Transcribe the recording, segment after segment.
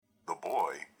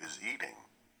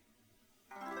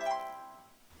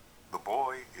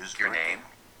Your name?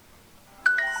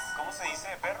 ¿Cómo se dice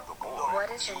perro?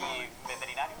 What is your name?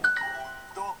 Veterinario.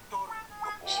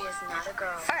 She is not a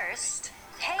girl. First,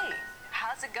 hey,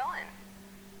 how's it going?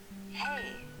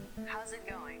 Hey, how's it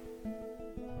going?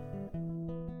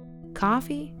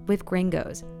 Coffee with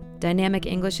Gringos, Dynamic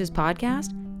English's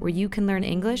podcast where you can learn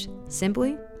English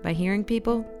simply by hearing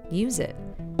people use it.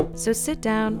 So sit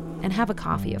down and have a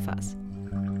coffee with us.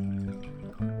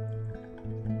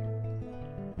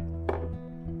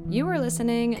 You are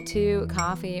listening to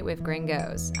Coffee with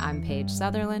Gringos. I'm Paige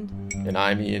Sutherland. And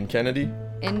I'm Ian Kennedy.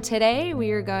 And today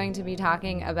we are going to be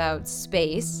talking about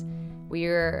space. We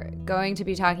are going to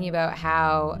be talking about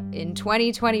how in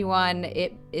 2021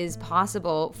 it is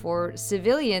possible for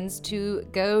civilians to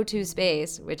go to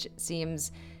space, which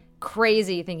seems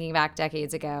crazy thinking back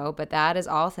decades ago, but that is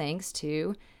all thanks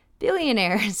to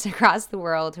billionaires across the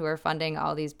world who are funding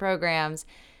all these programs.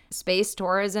 Space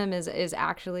tourism is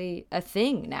actually a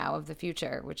thing now of the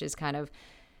future, which is kind of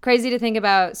crazy to think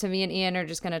about. So me and Ian are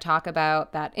just going to talk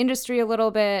about that industry a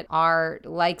little bit, our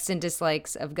likes and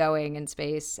dislikes of going in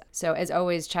space. So as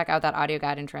always, check out that audio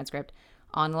guide and transcript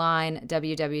online,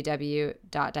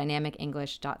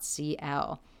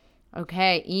 www.dynamicenglish.cl.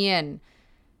 Okay, Ian,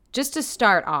 just to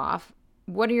start off,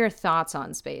 what are your thoughts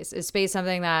on space? Is space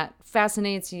something that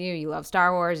fascinates you? You love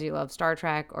Star Wars, you love Star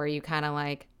Trek, or are you kind of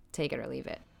like, take it or leave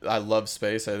it? I love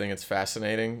space. I think it's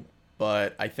fascinating,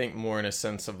 but I think more in a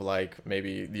sense of like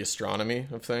maybe the astronomy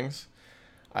of things.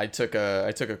 I took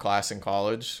a class in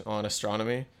college on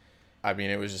astronomy. I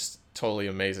mean, it was just totally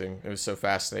amazing. It was so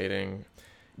fascinating.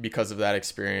 Because of that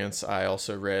experience, I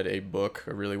also read a book,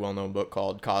 a really well-known book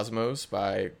called Cosmos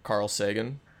by Carl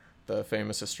Sagan, the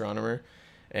famous astronomer,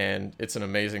 and it's an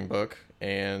amazing book.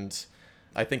 And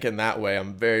I think in that way,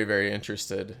 I'm very, very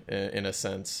interested in a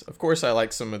sense. Of course, I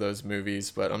like some of those movies,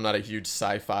 but I'm not a huge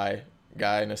sci-fi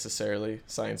guy necessarily,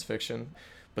 science fiction.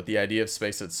 But the idea of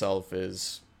space itself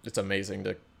it's amazing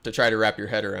to try to wrap your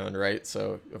head around, right?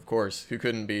 So, of course, who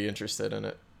couldn't be interested in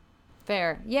it?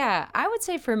 Fair. Yeah, I would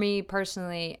say for me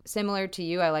personally, similar to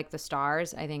you, I like the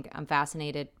stars. I think I'm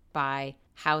fascinated by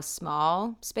how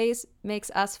small space makes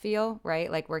us feel,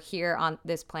 right? Like we're here on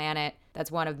this planet that's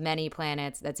one of many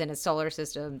planets that's in a solar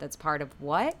system that's part of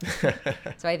what?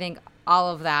 So I think all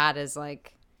of that is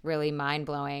like really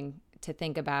mind-blowing to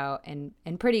think about and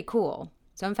pretty cool.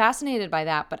 So I'm fascinated by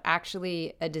that, but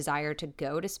actually a desire to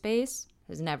go to space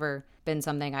has never been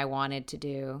something I wanted to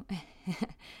do.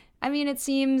 I mean, it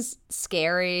seems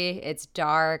scary, it's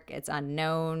dark, it's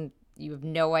unknown, you have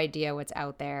no idea what's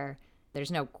out there. There's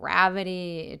no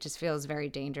gravity. It just feels very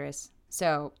dangerous.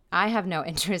 So I have no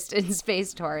interest in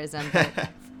space tourism, but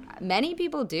many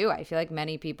people do. I feel like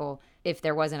many people, if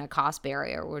there wasn't a cost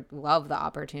barrier, would love the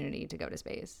opportunity to go to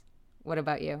space. What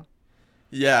about you?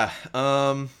 Yeah.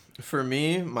 For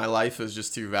me, my life is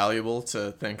just too valuable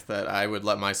to think that I would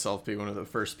let myself be one of the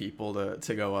first people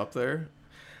to go up there.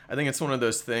 I think it's one of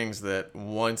those things that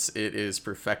once it is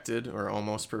perfected or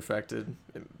almost perfected,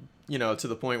 to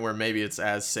the point where maybe it's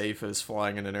as safe as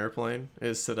flying in an airplane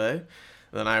is today,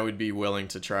 then I would be willing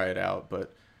to try it out.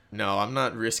 But no, I'm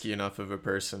not risky enough of a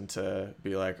person to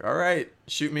be like, all right,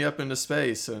 shoot me up into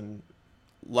space. And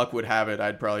luck would have it,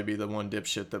 I'd probably be the one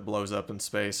dipshit that blows up in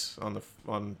space on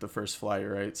the first flight,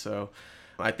 right? So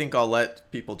I think I'll let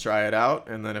people try it out.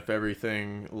 And then if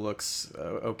everything looks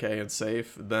okay and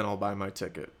safe, then I'll buy my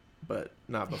ticket, but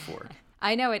not before.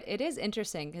 I know it is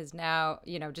interesting because now,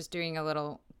 just doing a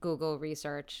little Google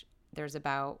research, there's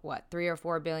about 3 or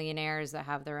 4 billionaires that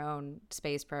have their own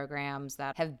space programs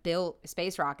that have built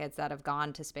space rockets that have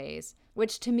gone to space,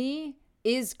 which to me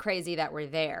is crazy that we're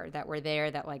there, that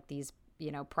like these,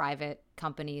 private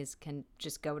companies can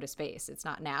just go to space. It's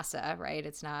not NASA, right?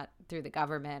 It's not through the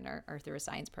government or through a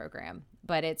science program.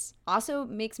 But it's also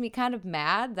makes me kind of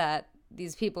mad that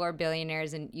these people are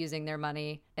billionaires and using their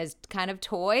money as kind of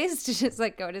toys to just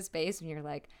like go to space. And you're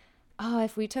like, oh,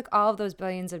 if we took all of those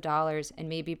billions of dollars and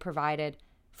maybe provided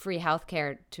free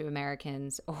healthcare to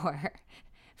Americans or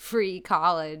free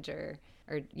college or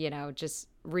just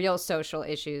real social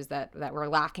issues that we're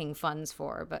lacking funds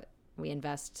for, but we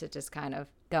invest to just kind of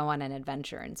go on an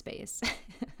adventure in space.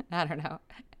 I don't know.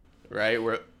 Right.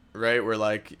 We're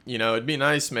like, it'd be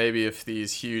nice maybe if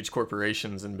these huge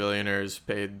corporations and billionaires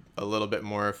paid a little bit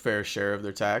more fair share of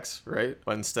their tax, right?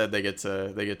 But instead they get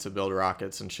to build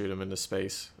rockets and shoot them into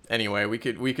space. Anyway, we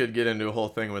could get into a whole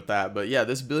thing with that, but yeah,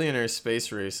 this billionaire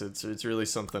space race, it's really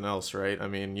something else, right? I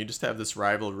mean, you just have this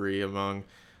rivalry among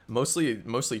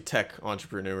mostly tech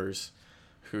entrepreneurs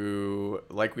who,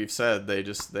 like we've said,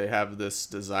 they have this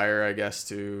desire, I guess,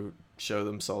 to show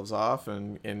themselves off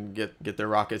and get their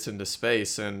rockets into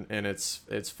space. And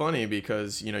it's funny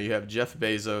because, you know, you have Jeff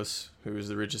Bezos, who is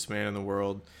the richest man in the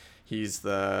world. He's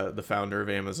the founder of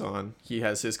Amazon. He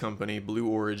has his company, Blue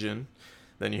Origin.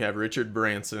 Then you have Richard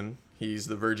Branson. He's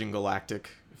the Virgin Galactic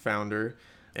founder,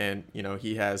 and, you know,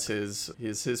 he has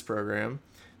his program.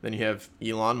 Then you have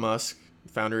Elon Musk,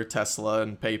 founder of Tesla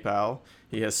and PayPal.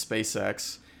 He has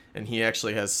SpaceX, and he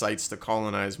actually has sites to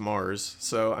colonize Mars.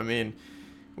 So, I mean,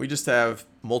 we just have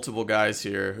multiple guys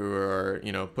here who are,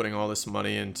 you know, putting all this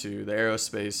money into the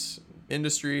aerospace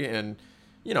industry, and,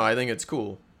 you know, I think it's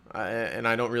cool. And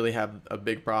I don't really have a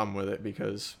big problem with it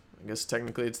because I guess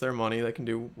technically it's their money. They can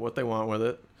do what they want with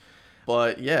it.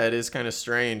 But yeah, it is kind of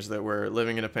strange that we're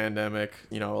living in a pandemic.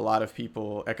 You know, a lot of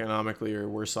people economically are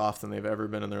worse off than they've ever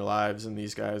been in their lives. And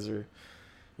these guys are,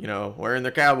 you know, wearing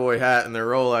their cowboy hat and their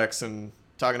Rolex and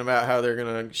talking about how they're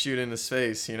going to shoot into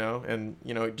space, you know. And,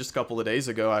 you know, just a couple of days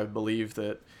ago, I believe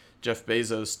that Jeff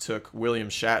Bezos took William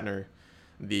Shatner,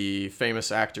 the famous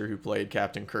actor who played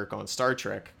Captain Kirk on Star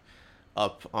Trek,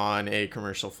 up on a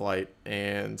commercial flight,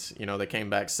 and, you know, they came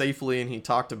back safely, and he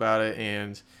talked about it,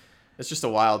 and it's just a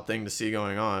wild thing to see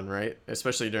going on, right?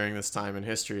 Especially during this time in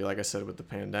history, like I said, with the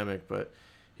pandemic. But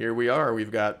here we are, we've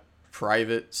got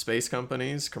private space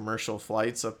companies, commercial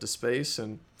flights up to space,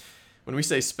 and when we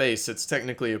say space, it's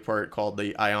technically a part called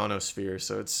the ionosphere,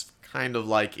 so it's kind of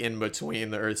like in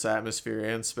between the Earth's atmosphere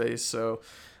and space. So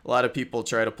a lot of people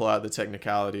try to pull out the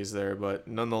technicalities there, but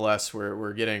nonetheless,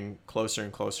 we're getting closer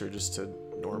and closer just to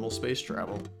normal space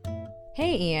travel.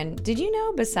 Hey, Ian, did you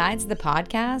know besides the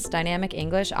podcast, Dynamic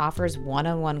English offers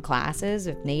one-on-one classes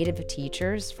with native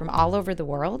teachers from all over the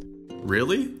world?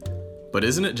 Really? But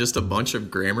isn't it just a bunch of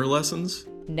grammar lessons?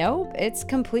 Nope, it's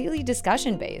completely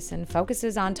discussion-based and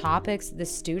focuses on topics the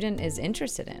student is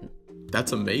interested in.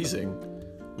 That's amazing.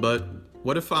 But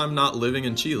what if I'm not living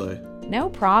in Chile? No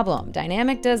problem.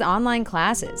 Dynamic does online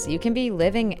classes. You can be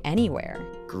living anywhere.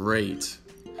 Great.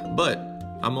 But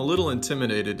I'm a little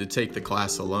intimidated to take the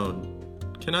class alone.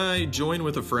 Can I join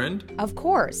with a friend? Of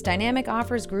course. Dynamic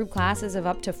offers group classes of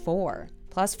up to 4.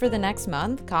 Plus, for the next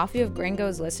month, Coffee of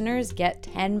Gringos listeners get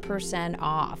 10%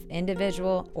 off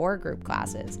individual or group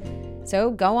classes.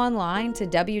 So go online to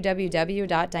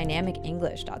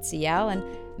www.dynamicenglish.cl and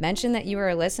mention that you are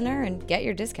a listener and get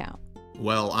your discount.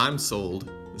 Well, I'm sold.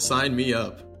 Sign me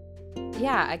up.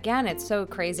 Yeah, again, it's so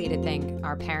crazy to think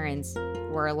our parents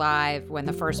were alive when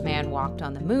the first man walked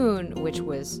on the moon, which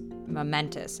was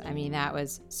momentous. I mean, that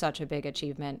was such a big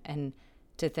achievement. And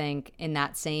to think in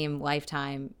that same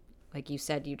lifetime, like you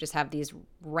said, you just have these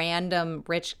random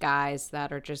rich guys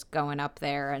that are just going up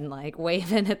there and like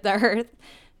waving at the earth.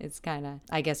 It's kind of,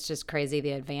 I guess, just crazy.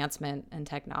 The advancement in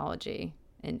technology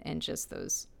in just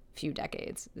those few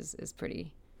decades is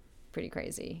pretty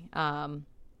crazy.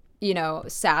 You know,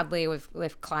 sadly,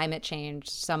 with climate change,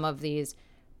 some of these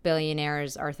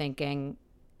billionaires are thinking,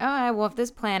 oh, well, if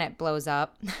this planet blows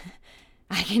up,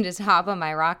 I can just hop on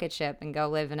my rocket ship and go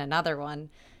live in another one.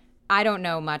 I don't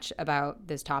know much about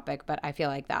this topic, but I feel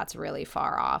like that's really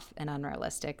far off and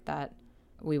unrealistic that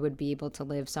we would be able to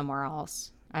live somewhere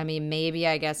else. I mean, maybe,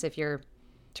 I guess, if you're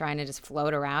trying to just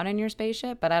float around in your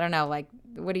spaceship, but I don't know, like,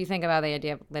 what do you think about the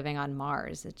idea of living on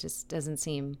Mars? It just doesn't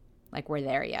seem like we're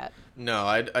there yet. No,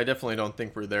 I definitely don't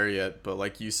think we're there yet, but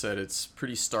like you said, it's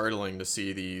pretty startling to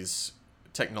see these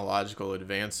technological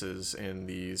advances and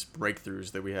these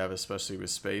breakthroughs that we have, especially with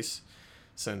space,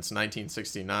 since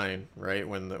 1969, right,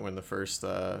 when the first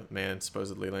man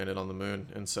supposedly landed on the moon.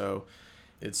 And so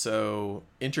it's so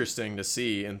interesting to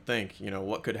see and think, you know,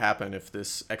 what could happen if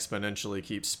this exponentially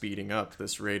keeps speeding up,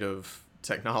 this rate of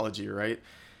technology, right?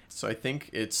 So I think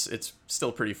it's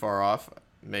still pretty far off.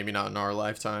 Maybe not in our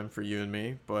lifetime for you and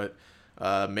me, but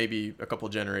maybe a couple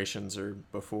generations or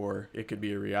before it could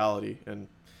be a reality. And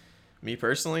me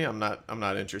personally, I'm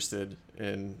not interested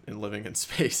in living in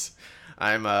space.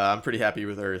 I'm pretty happy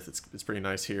with Earth. It's pretty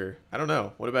nice here. I don't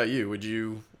know. What about you? Would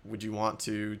you want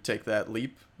to take that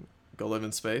leap, go live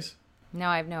in space? No,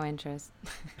 I have no interest.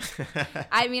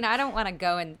 I mean, I don't want to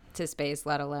go into space,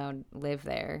 let alone live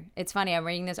there. It's funny. I'm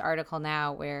reading this article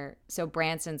now so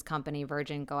Branson's company,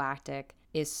 Virgin Galactic,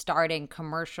 is starting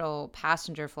commercial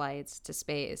passenger flights to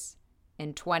space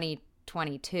in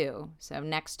 2022, so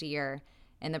next year,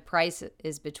 and the price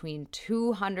is between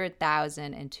 $200,000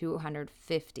 and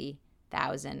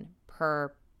 $250,000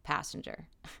 per passenger.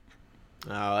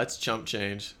 Oh, that's chump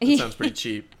change. That sounds pretty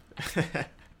cheap.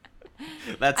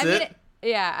 That's it?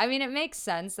 Yeah, I mean, it makes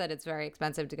sense that it's very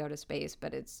expensive to go to space,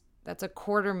 but that's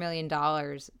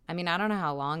 $250,000. I mean, I don't know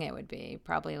how long it would be.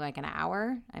 Probably like an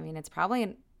hour. I mean, it's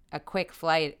probably a quick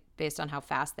flight based on how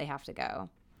fast they have to go.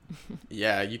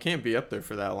 Yeah, you can't be up there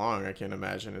for that long. I can't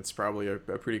imagine. It's probably a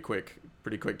pretty quick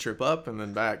trip up and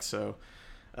then back. So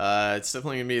it's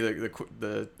definitely gonna be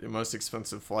the most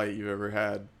expensive flight you've ever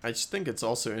had. I just think it's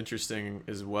also interesting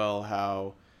as well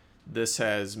how this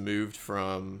has moved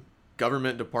from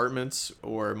government departments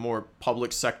or more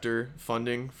public sector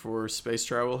funding for space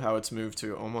travel, how it's moved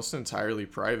to almost entirely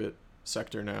private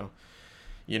sector now.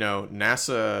 You know,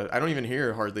 NASA, I don't even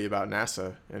hear hardly about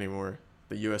NASA anymore,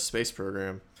 the U.S. space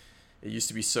program. It used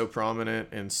to be so prominent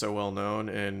and so well known,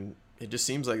 and it just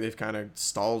seems like they've kind of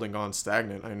stalled and gone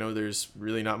stagnant. I know there's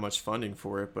really not much funding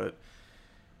for it, but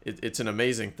it's an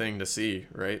amazing thing to see,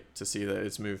 right? To see that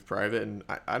it's moved private, and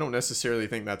I don't necessarily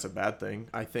think that's a bad thing.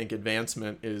 I think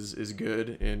advancement is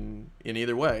good in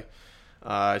either way.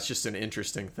 It's just an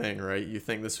interesting thing, right? You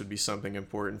think this would be something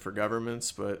important for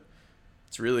governments, but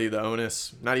it's really the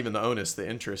onus, not even the onus, the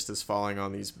interest is falling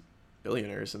on these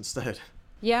billionaires instead.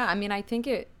 Yeah, I mean, I think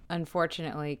it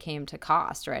unfortunately came to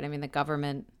cost, right? I mean, the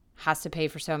government has to pay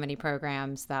for so many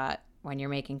programs that when you're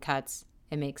making cuts,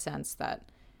 it makes sense that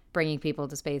bringing people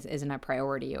to space isn't a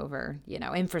priority over, you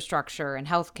know, infrastructure and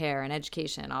healthcare and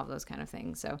education, all those kind of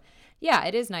things. So yeah,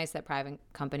 it is nice that private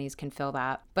companies can fill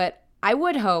that. But I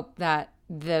would hope that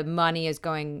the money is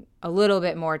going a little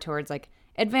bit more towards like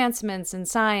advancements in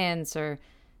science or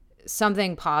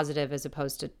something positive as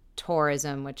opposed to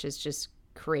tourism, which is just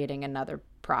creating another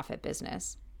profit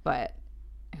business. But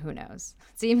who knows?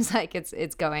 It seems like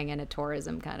it's going in a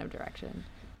tourism kind of direction.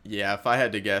 Yeah, if I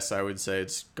had to guess, I would say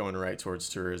it's going right towards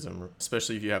tourism,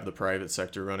 especially if you have the private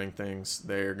sector running things.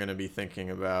 They're going to be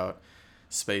thinking about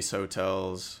space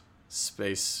hotels,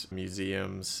 space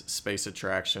museums, space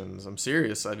attractions. I'm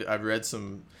serious. I've read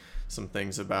some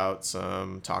things about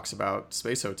some talks about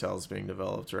space hotels being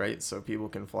developed, right? So people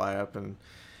can fly up and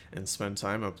spend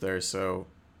time up there. So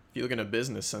if you look in a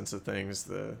business sense of things,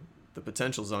 the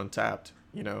potential's untapped.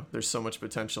 You know, there's so much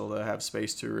potential to have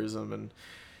space tourism, and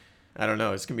I don't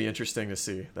know. It's going to be interesting to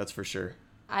see. That's for sure.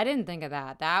 I didn't think of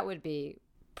that. That would be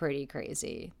pretty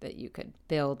crazy that you could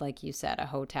build, like you said, a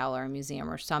hotel or a museum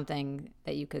or something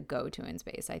that you could go to in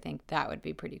space. I think that would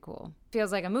be pretty cool.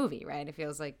 Feels like a movie, right? It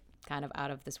feels like kind of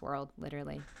out of this world,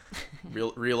 literally.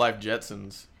 real life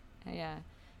Jetsons. Yeah.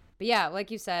 But yeah, like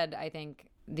you said, I think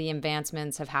the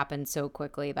advancements have happened so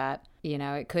quickly that, you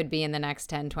know, it could be in the next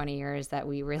 10, 20 years that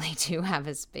we really do have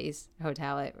a space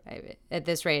hotel. At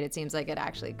this rate, it seems like it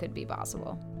actually could be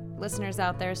possible. Listeners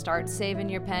out there, start saving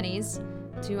your pennies,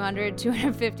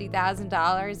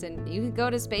 $250,000, and you could go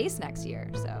to space next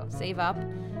year. So save up.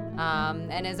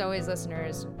 And as always,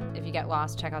 listeners, if you get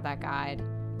lost, check out that guide,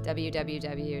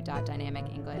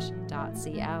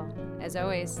 www.dynamicenglish.cl. As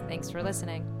always, thanks for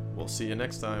listening. We'll see you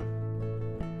next time.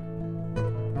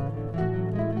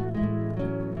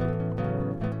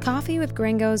 Coffee with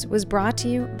Gringos was brought to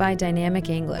you by Dynamic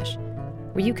English,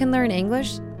 where you can learn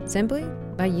English simply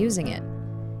by using it.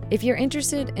 If you're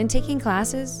interested in taking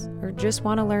classes or just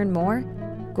want to learn more,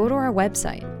 go to our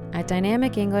website at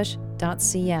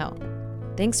dynamicenglish.cl.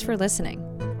 Thanks for listening.